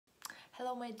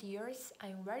Hello my dears,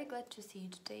 I'm very glad to see you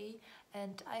today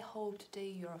and I hope today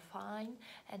you're fine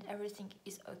and everything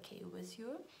is okay with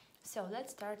you. So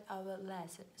let's start our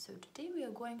lesson. So today we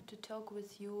are going to talk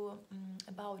with you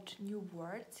about new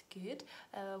words, good,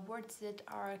 words that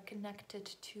are connected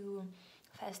to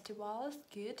festivals,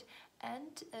 good,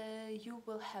 and you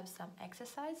will have some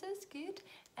exercises, good,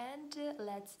 and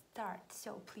let's start.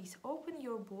 So please open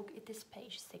your book, it is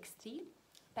page 60.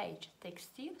 Page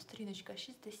 60, сторіночка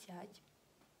 60.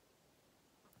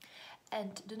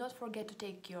 And do not forget to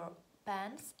take your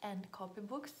pens and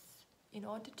copybooks in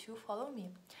order to follow me.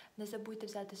 Не забудьте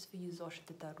взяти свої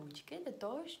зошити та ручки для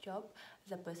того, щоб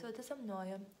записувати за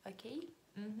мною. Окей?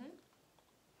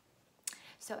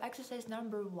 So exercise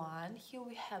number 1. Here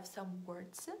we have some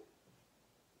words.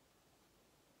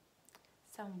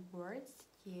 Some words,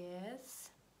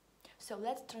 yes. So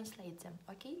let's translate them,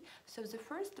 okay? So the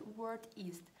first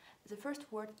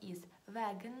word is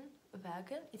wagon.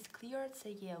 Wagon, it's clear,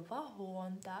 це є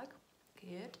вагон, так?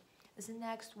 Good. The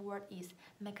next word is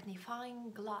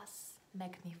magnifying glass.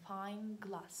 Magnifying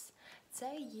glass.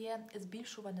 Це є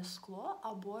збільшуване скло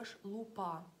або ж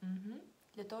лупа.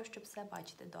 Для того, щоб все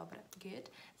бачити добре. Good.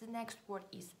 The next word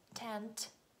is tent.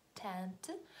 Tent.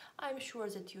 I'm sure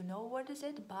that you know what is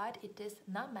it, but it is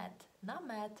намет.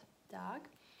 Намет, так?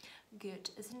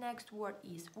 Good. The next word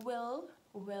is wheel.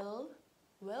 Wheel.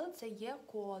 Wheel, це є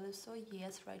колесо.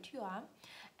 Yes, right you are.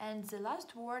 And the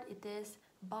last word it is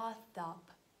bathtub.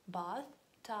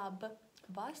 Bathtub.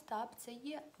 Bathtub, це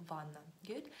є ванна.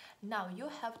 Good. Now you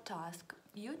have task.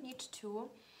 You need to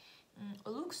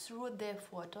look through the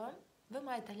photo. Ви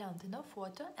маєте глянути на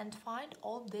фото and find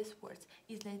all these words.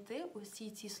 І знайти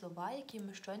усі ці слова, які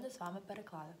ми щойно з вами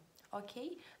переклали.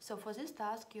 Okay? So for this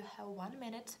task you have 1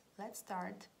 minute. Let's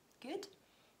start. Good?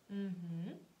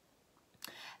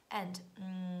 And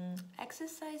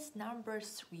exercise number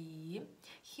 3.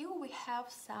 Here we have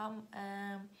some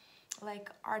like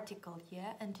article,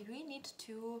 yeah, and we need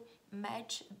to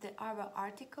match our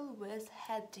article with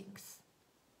headings.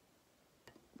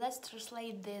 Let's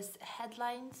translate these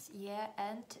headlines, yeah,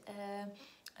 and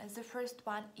the first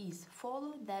one is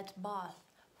follow that path.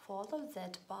 Follow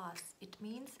that path. It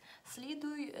means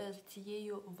слідуй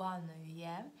цією ванною,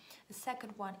 yeah. The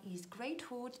second one is great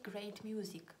food, great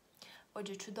music.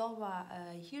 Отже, чудова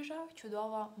їжа,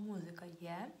 чудова музика,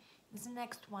 yeah. The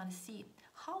next one, see.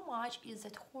 How much is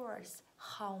that horse?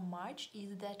 How much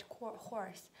is that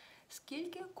horse?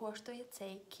 Скільки коштує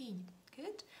цей кінь?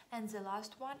 Good. And the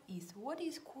last one is what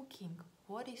is cooking?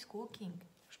 What is cooking?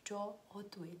 Що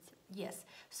готується? Yes.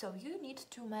 So you need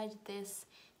to match these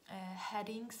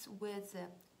headings with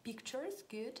pictures,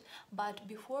 good. But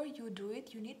before you do it,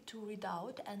 you need to read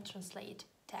out and translate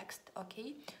text, okay?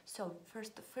 So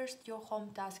first your home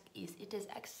task is, it is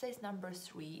exercise number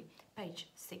 3, page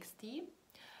 60.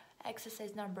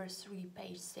 Exercise number 3,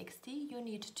 page 60. You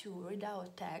need to read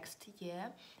out text, yeah,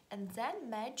 and then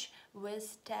match with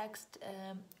text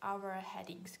our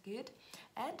headings, good.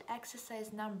 And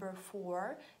exercise number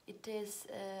 4, it is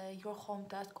your home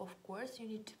task, of course. You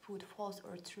need to put false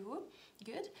or true,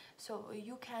 good. So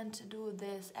you can't do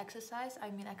this exercise,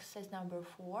 I mean exercise number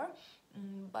 4,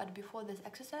 but before this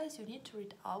exercise you need to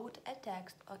read out a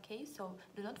text, okay? So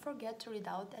do not forget to read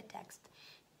out a text.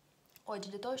 Отже,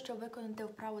 для того, щоб виконати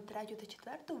вправу 3 та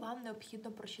 4, вам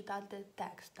необхідно прочитати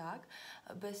текст, так?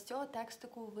 Без цього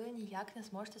текстику ви ніяк не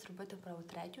зможете зробити вправу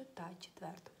 3 та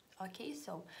 4. Окей,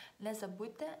 so, не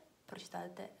забудьте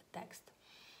прочитати текст.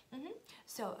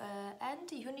 So,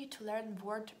 and you need to learn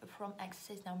word from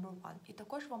exercise number 1. І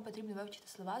також вам потрібно вивчити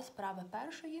слова з вправи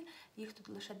першої. Їх тут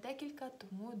лише декілька,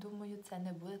 тому, думаю, це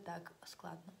не буде так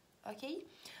складно. Okay,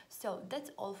 so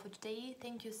that's all for today.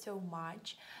 Thank you so much.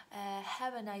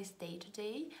 Have a nice day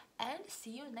today and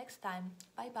see you next time.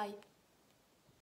 Bye bye.